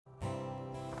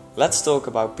Let's talk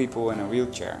about people in a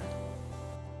wheelchair.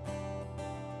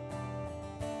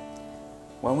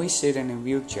 When we sit in a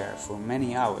wheelchair for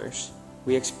many hours,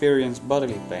 we experience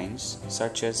bodily pains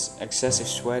such as excessive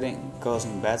sweating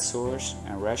causing bed sores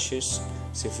and rashes,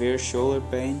 severe shoulder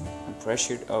pain and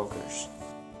pressured ulcers.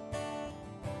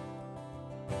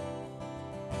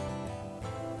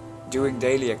 Doing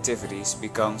daily activities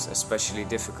becomes especially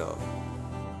difficult.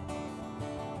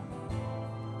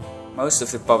 Most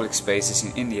of the public spaces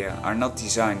in India are not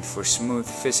designed for smooth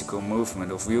physical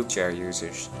movement of wheelchair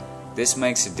users. This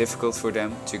makes it difficult for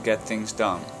them to get things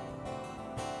done.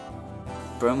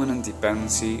 Permanent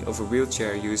dependency of a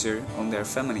wheelchair user on their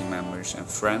family members and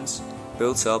friends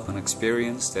builds up an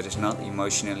experience that is not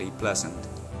emotionally pleasant.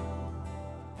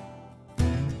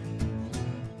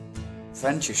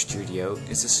 Venture Studio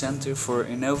is a center for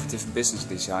innovative business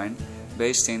design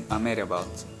based in Ahmedabad,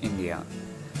 India.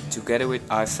 Together with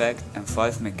IFACT and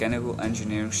 5 mechanical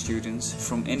engineering students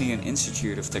from Indian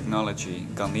Institute of Technology,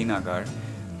 Gandhinagar,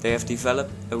 they have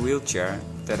developed a wheelchair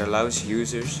that allows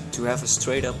users to have a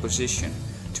straight-up position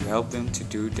to help them to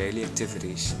do daily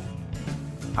activities.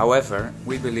 However,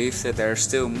 we believe that there is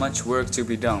still much work to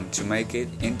be done to make it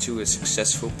into a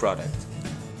successful product.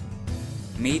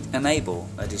 Meet Enable,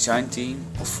 a design team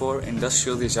of 4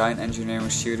 industrial design engineering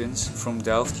students from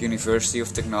Delft University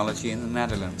of Technology in the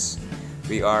Netherlands.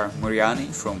 We are Muriani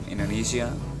from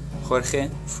Indonesia, Jorge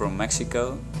from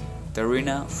Mexico,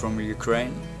 Darina from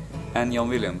Ukraine, and Jan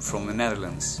Willem from the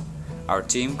Netherlands. Our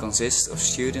team consists of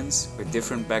students with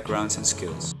different backgrounds and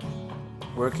skills.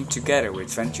 Working together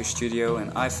with Venture Studio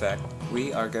and IFACT,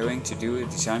 we are going to do a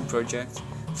design project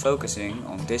focusing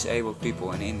on disabled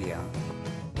people in India.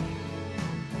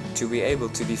 To be able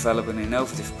to develop an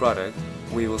innovative product,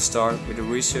 we will start with the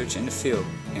research in the field,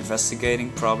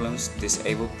 investigating problems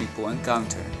disabled people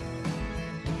encounter.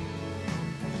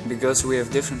 Because we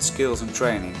have different skills and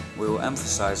training, we will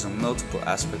emphasize on multiple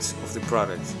aspects of the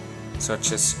product,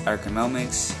 such as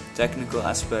ergonomics, technical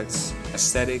aspects,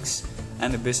 aesthetics,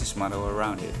 and the business model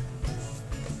around it.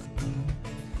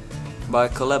 By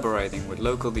collaborating with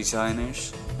local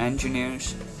designers,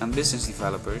 engineers, and business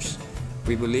developers,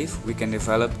 we believe we can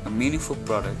develop a meaningful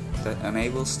product that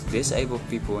enables disabled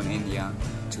people in India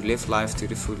to live life to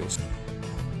the fullest.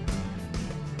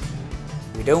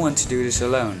 We don't want to do this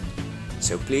alone,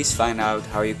 so please find out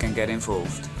how you can get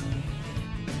involved.